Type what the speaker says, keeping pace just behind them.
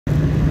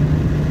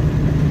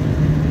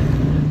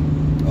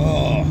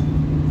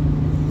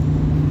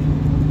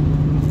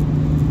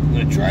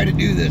try to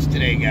do this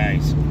today,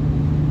 guys.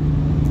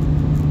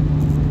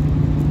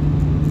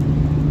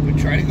 We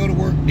try to go to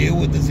work, deal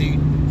with this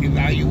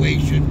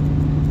evaluation,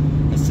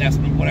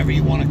 assessment, whatever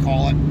you want to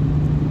call it.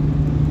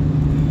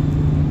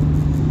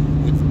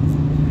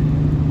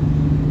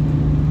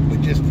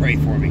 But just pray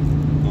for me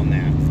on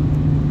that.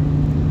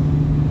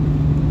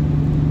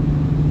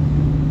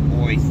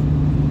 Boys.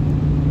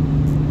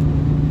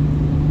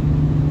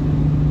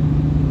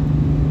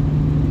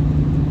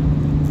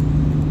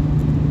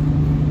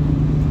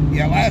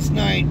 Yeah, last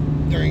night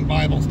during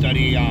Bible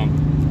study,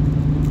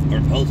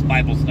 or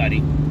post-Bible study,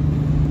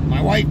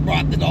 my wife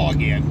brought the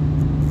dog in,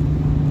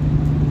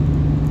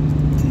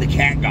 and the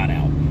cat got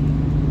out.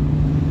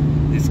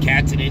 This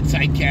cat's an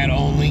inside cat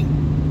only.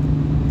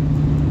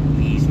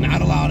 He's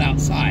not allowed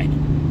outside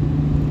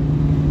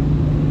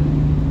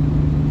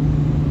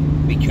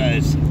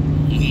because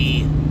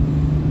he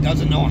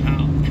doesn't know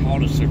how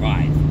to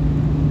survive.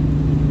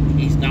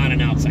 He's not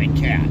an outside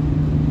cat.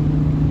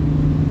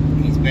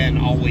 He's been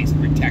always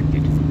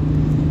protected,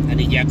 and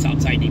he gets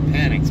outside and he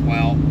panics.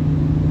 Well,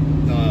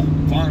 the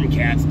farm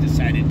cats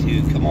decided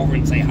to come over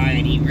and say hi,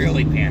 and he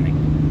really panicked.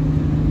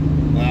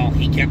 Well,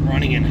 he kept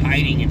running and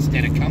hiding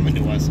instead of coming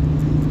to us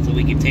so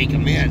we could take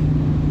him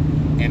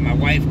in, and my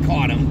wife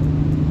caught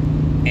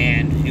him,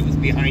 and it was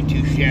behind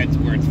two sheds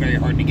where it's very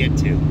hard to get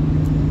to.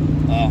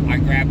 I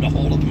grabbed a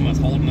hold of him, was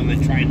holding him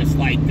and trying to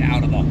slide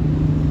out of the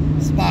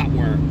spot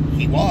where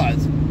he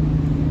was,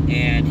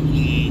 and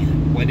he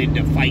went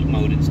into fight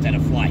mode instead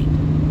of flight.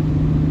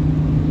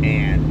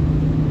 And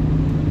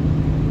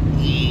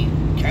he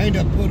kind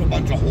of put a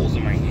bunch of holes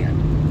in my hand.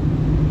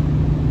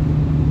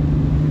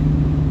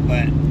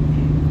 But,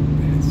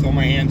 so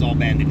my hand's all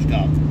bandaged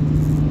up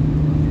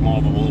from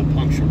all the little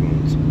puncture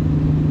wounds.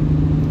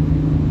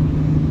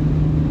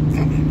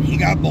 He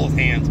got both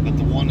hands, but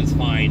the one is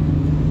fine.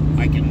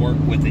 I can work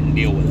with it and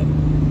deal with it.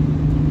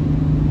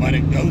 But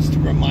it goes to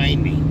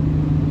remind me,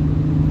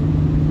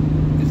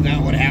 isn't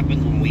that what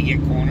happens when we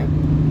get cornered?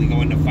 We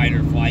go into fight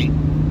or flight.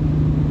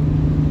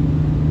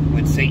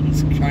 When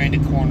Satan's trying to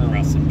corner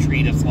us and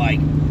treat us like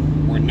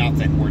we're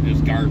nothing, we're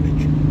just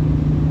garbage.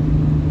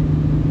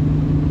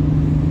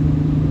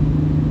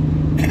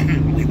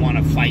 We want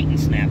to fight and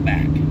snap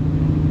back.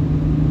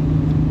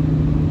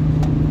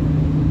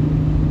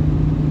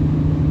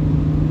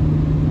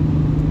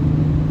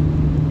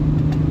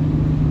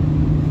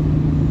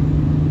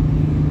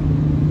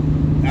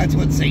 That's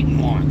what Satan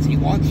wants. He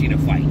wants you to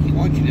fight. He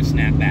wants you to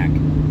snap back.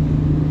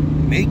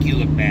 Make you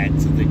look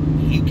bad so that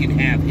he can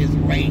have his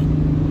reign.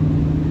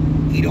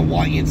 He don't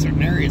want you in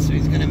certain areas, so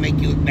he's going to make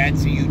you look bad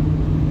so he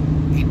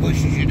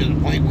pushes you to the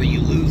point where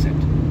you lose it.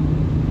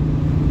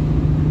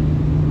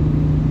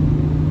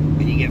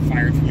 And you get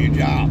fired from your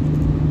job.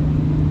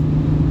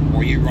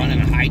 Or you run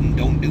and hide and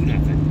don't do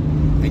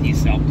nothing. Then you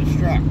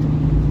self-destruct.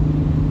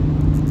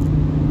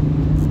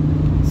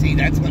 See,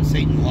 that's what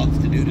Satan loves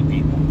to do to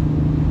people.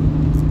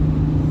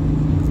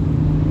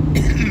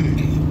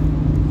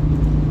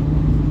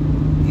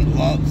 He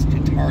loves to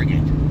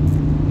target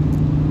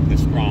the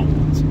strong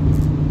ones.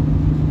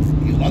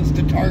 He loves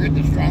to target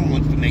the strong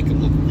ones to make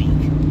them look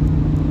weak.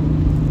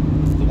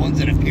 The ones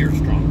that appear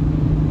strong.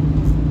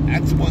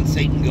 That's the ones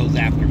Satan goes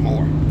after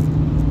more.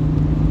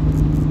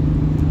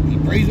 He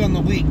preys on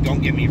the weak,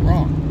 don't get me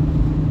wrong.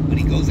 But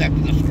he goes after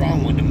the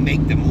strong one to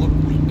make them look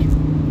weak.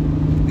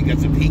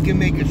 Because if he can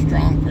make a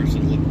strong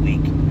person look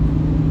weak,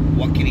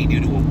 what can he do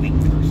to a weak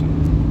person?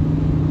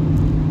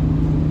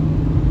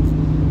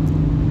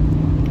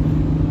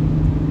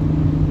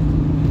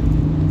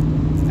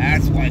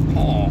 That's why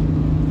Paul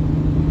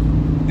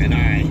and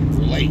I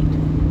relate.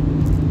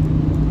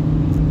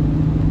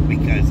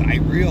 Because I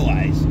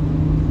realize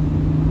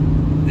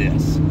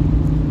this.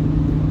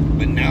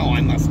 But now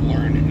I must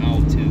learn how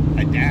to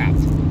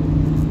adapt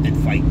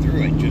and fight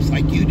through it, just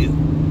like you do.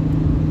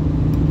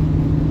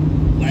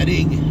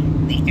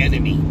 Letting the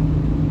enemy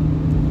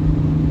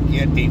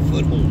get a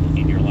foothold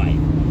in your life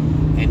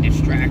and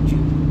distract you.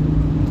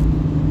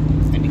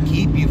 And to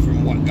keep you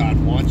from what God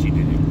wants you to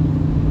do.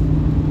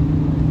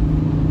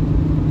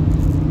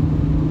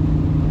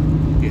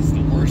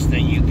 Worst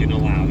thing you can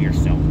allow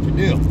yourself to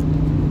do.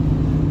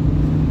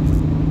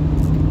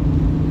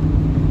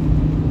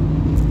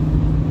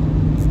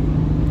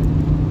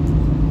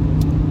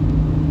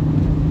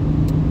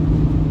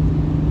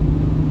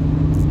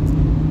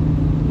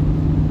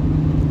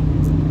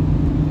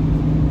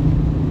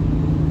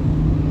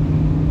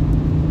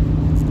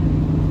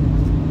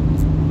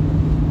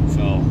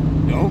 So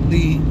don't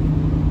be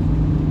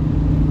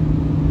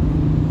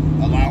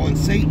allowing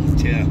Satan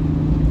to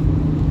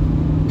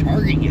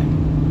target you.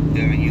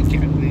 You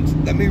can't.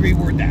 Let me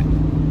reword that.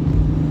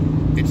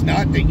 It's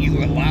not that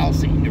you allow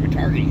Satan to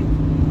target you.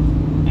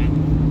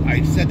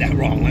 I said that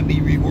wrong. Let me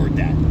reword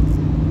that.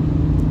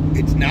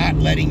 It's not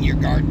letting your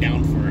guard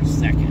down for a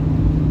second.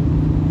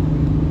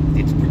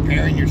 It's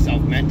preparing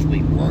yourself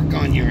mentally. Work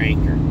on your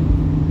anchor.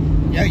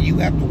 Yeah, you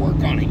have to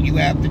work on it. You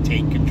have to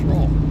take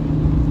control.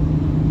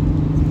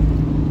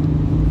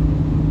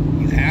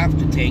 You have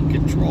to take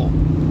control.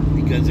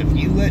 Because if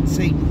you let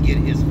Satan get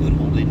his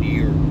foothold into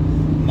your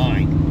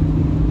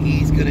mind.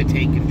 He's going to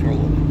take control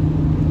of it.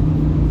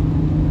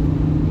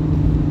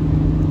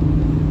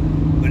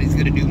 But he's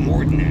going to do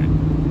more than that.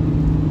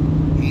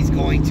 He's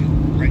going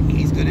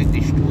to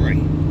destroy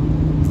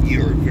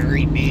your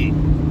very being.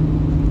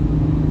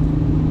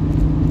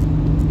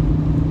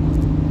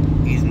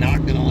 He's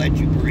not going to let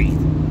you breathe.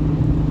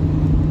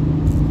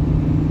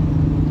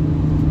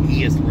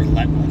 He is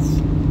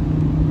relentless.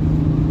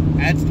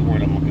 That's the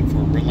word I'm looking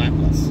for,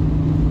 relentless.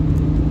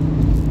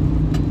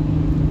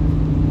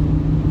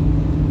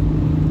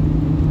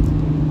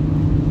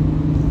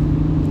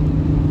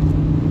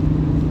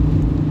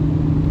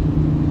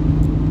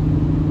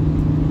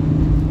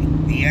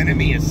 The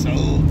enemy is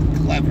so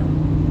clever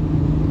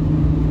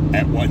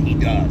at what he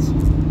does.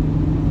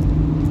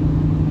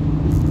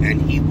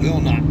 And he will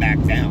not back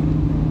down.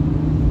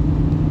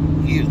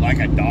 He is like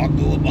a dog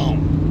to a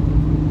bone.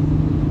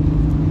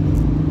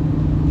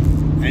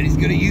 And he's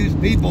going to use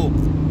people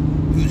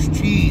whose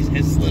cheese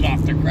has slid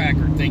off the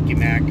cracker. Thank you,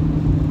 Mac.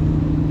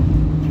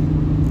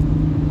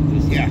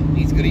 Yeah,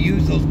 he's going to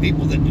use those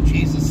people that the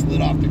cheese has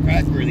slid off the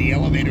cracker or the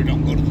elevator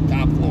don't go to the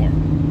top floor.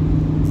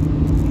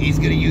 He's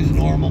going to use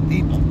normal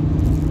people.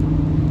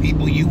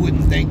 People you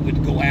wouldn't think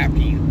would go after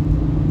you.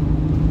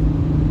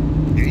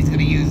 And he's going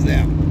to use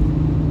them.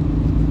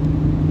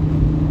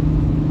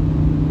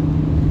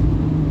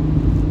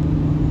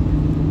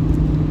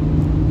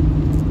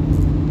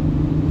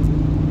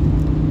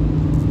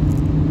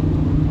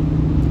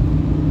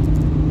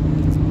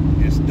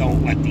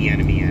 Don't let the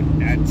enemy in.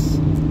 That's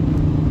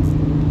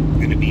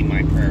going to be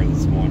my prayer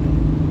this morning.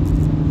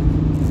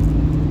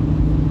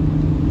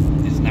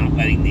 Is not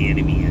letting the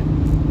enemy in.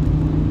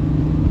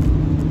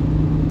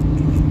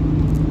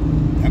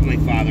 Heavenly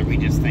Father, we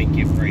just thank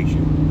you and praise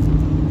you.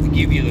 We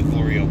give you the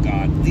glory, O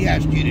God. We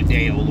ask you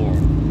today, O Lord,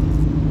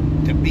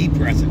 to be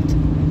present,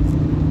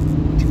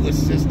 to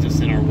assist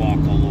us in our walk,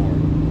 O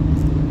Lord.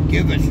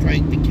 Give us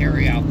strength to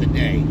carry out the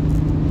day,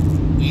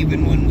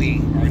 even when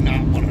we are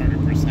not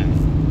 100%.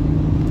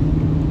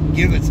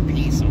 Give us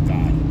peace, O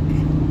God,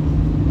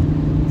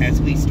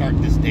 as we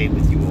start this day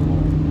with you, O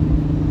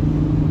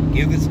Lord.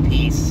 Give us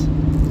peace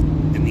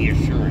and the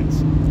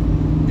assurance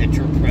that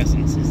your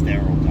presence is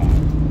there, O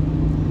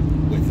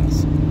God, with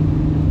us.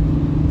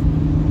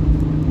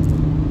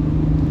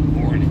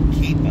 Lord,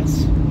 keep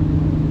us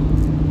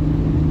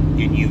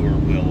in your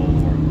will, O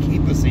Lord.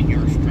 Keep us in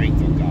your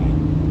strength, O God.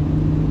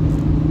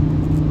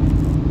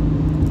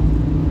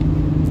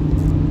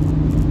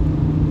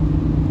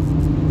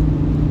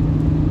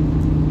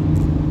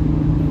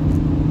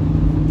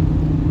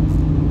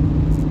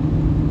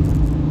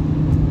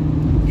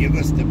 Give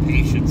us the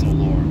patience, O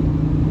Lord.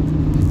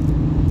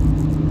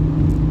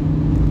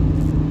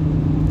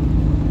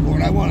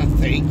 Lord, I want to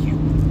thank you,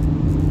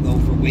 though,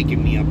 for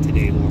waking me up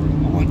today, Lord.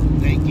 I want to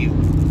thank you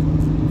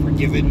for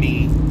giving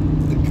me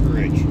the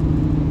courage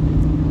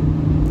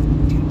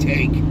to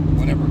take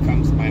whatever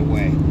comes my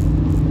way.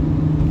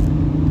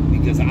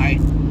 Because I'm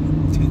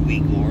too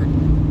weak, Lord.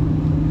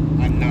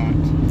 I'm not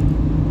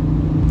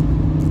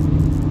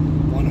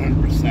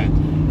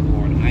 100%.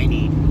 Lord, I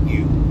need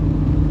you.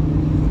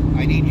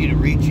 I need you to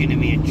reach into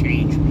me and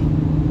change me.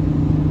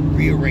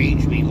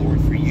 Rearrange me,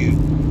 Lord, for you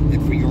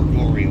and for your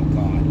glory, O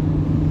God.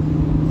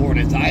 Lord,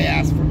 as I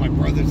ask for my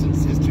brothers and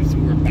sisters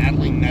who are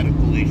battling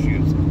medical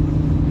issues,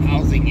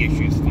 housing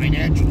issues,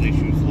 financial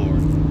issues,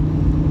 Lord,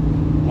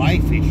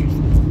 life issues,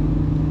 Lord,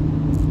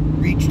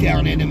 reach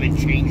down in them and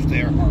change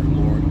their heart,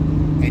 Lord,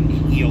 and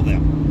heal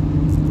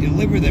them.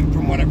 Deliver them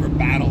from whatever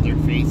battle they're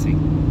facing.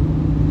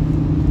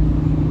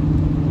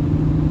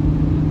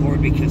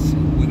 Lord, because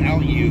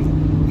without you,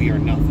 we are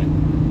nothing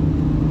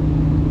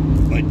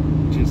but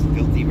just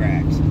filthy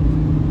rags.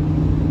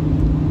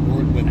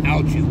 Lord,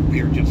 without you,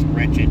 we are just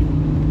wretched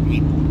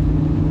people.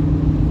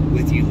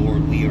 With you,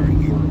 Lord, we are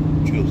your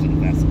chosen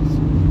vessels.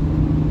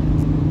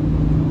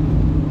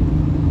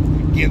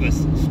 Give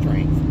us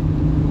strength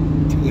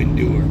to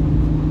endure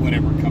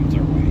whatever comes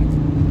our way.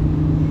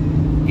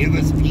 Give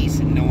us peace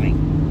in knowing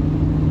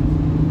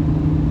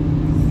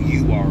who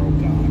you are, O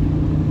God,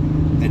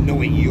 and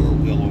knowing your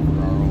will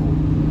over our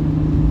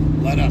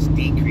own. Let us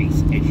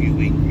decrease as you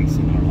increase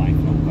in our life,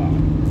 O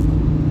God.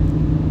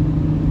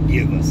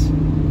 Give us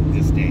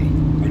this day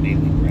our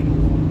daily bread, O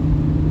Lord.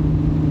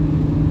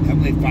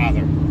 Heavenly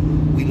Father,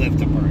 we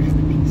lift up our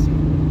enemies.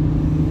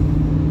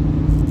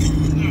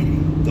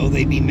 Though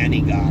they be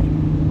many, God,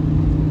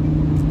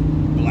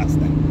 bless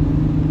them.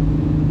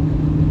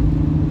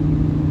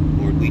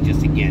 Lord, we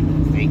just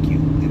again thank you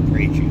and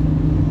praise you.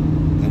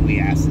 And we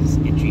ask this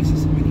in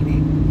Jesus' mighty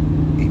name.